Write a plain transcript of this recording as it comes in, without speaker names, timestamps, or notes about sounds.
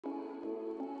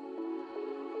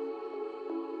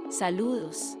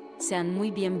Saludos, sean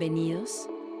muy bienvenidos.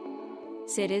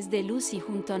 Seres de luz y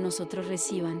junto a nosotros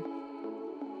reciban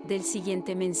del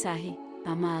siguiente mensaje,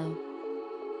 amado.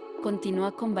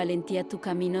 Continúa con valentía tu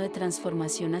camino de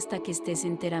transformación hasta que estés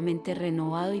enteramente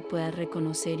renovado y puedas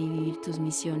reconocer y vivir tus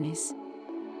misiones.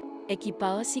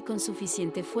 Equipado así con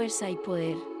suficiente fuerza y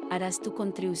poder, harás tu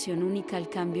contribución única al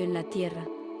cambio en la tierra.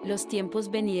 Los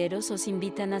tiempos venideros os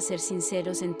invitan a ser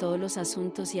sinceros en todos los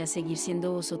asuntos y a seguir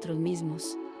siendo vosotros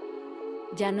mismos.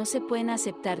 Ya no se pueden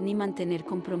aceptar ni mantener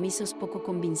compromisos poco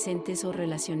convincentes o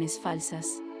relaciones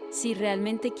falsas. Si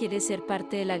realmente quieres ser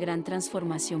parte de la gran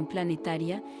transformación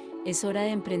planetaria, es hora de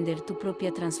emprender tu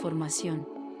propia transformación.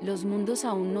 Los mundos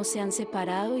aún no se han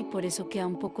separado y por eso queda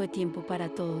un poco de tiempo para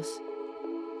todos.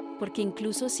 Porque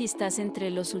incluso si estás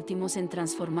entre los últimos en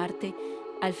transformarte,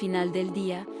 al final del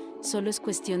día, solo es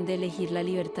cuestión de elegir la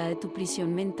libertad de tu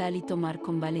prisión mental y tomar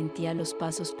con valentía los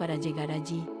pasos para llegar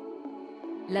allí.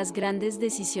 Las grandes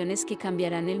decisiones que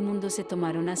cambiarán el mundo se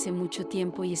tomaron hace mucho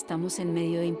tiempo y estamos en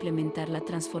medio de implementar la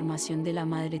transformación de la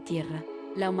Madre Tierra.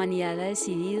 La humanidad ha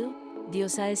decidido,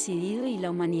 Dios ha decidido y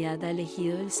la humanidad ha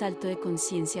elegido el salto de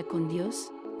conciencia con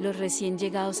Dios, los recién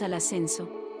llegados al ascenso.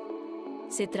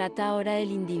 Se trata ahora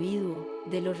del individuo,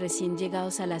 de los recién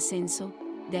llegados al ascenso,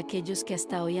 de aquellos que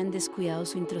hasta hoy han descuidado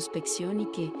su introspección y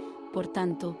que, por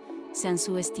tanto, se han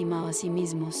subestimado a sí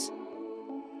mismos.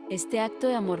 Este acto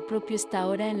de amor propio está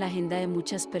ahora en la agenda de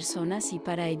muchas personas y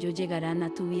para ello llegarán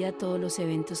a tu vida todos los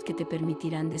eventos que te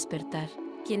permitirán despertar.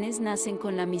 Quienes nacen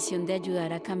con la misión de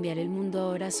ayudar a cambiar el mundo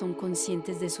ahora son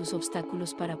conscientes de sus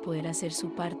obstáculos para poder hacer su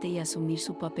parte y asumir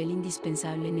su papel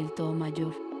indispensable en el todo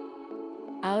mayor.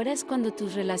 Ahora es cuando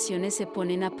tus relaciones se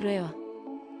ponen a prueba.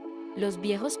 Los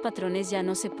viejos patrones ya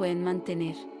no se pueden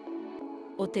mantener.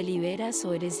 O te liberas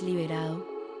o eres liberado.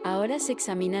 Ahora se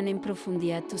examinan en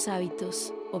profundidad tus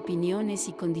hábitos, opiniones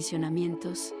y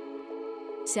condicionamientos.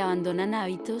 Se abandonan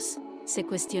hábitos, se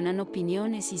cuestionan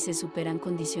opiniones y se superan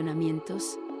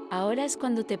condicionamientos. Ahora es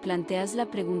cuando te planteas la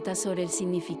pregunta sobre el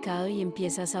significado y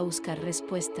empiezas a buscar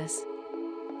respuestas.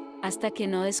 Hasta que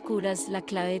no descubras la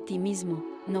clave de ti mismo,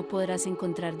 no podrás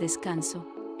encontrar descanso.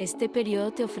 Este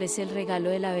periodo te ofrece el regalo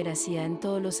de la veracidad en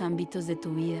todos los ámbitos de tu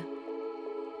vida.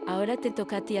 Ahora te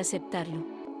toca a ti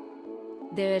aceptarlo.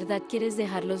 ¿De verdad quieres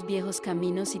dejar los viejos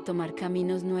caminos y tomar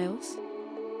caminos nuevos?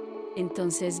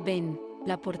 Entonces ven,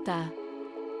 la portada.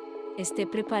 Esté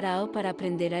preparado para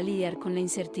aprender a lidiar con la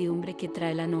incertidumbre que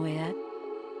trae la novedad.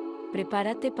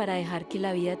 Prepárate para dejar que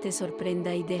la vida te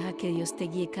sorprenda y deja que Dios te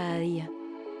guíe cada día.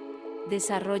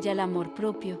 Desarrolla el amor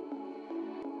propio.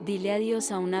 Dile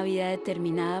adiós a una vida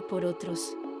determinada por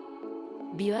otros.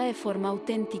 Viva de forma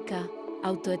auténtica,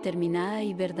 autodeterminada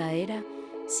y verdadera,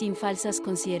 sin falsas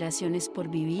consideraciones por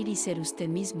vivir y ser usted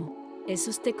mismo. ¿Es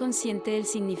usted consciente del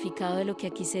significado de lo que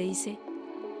aquí se dice?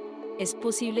 Es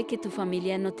posible que tu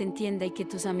familia no te entienda y que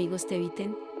tus amigos te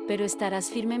eviten, pero estarás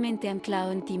firmemente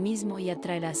anclado en ti mismo y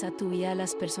atraerás a tu vida a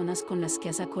las personas con las que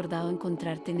has acordado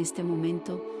encontrarte en este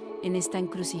momento, en esta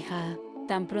encrucijada,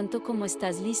 tan pronto como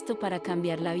estás listo para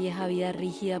cambiar la vieja vida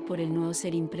rígida por el nuevo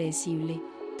ser impredecible,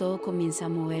 todo comienza a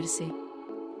moverse.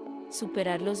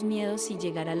 Superar los miedos y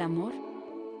llegar al amor.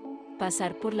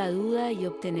 Pasar por la duda y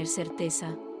obtener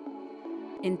certeza.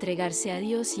 Entregarse a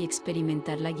Dios y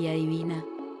experimentar la guía divina.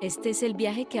 Este es el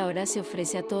viaje que ahora se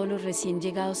ofrece a todos los recién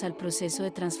llegados al proceso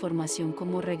de transformación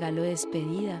como regalo de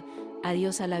despedida,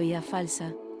 adiós a la vida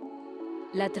falsa.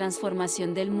 La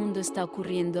transformación del mundo está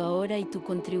ocurriendo ahora y tu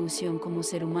contribución como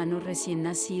ser humano recién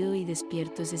nacido y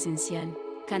despierto es esencial,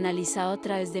 canalizado a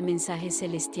través de mensajes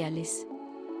celestiales.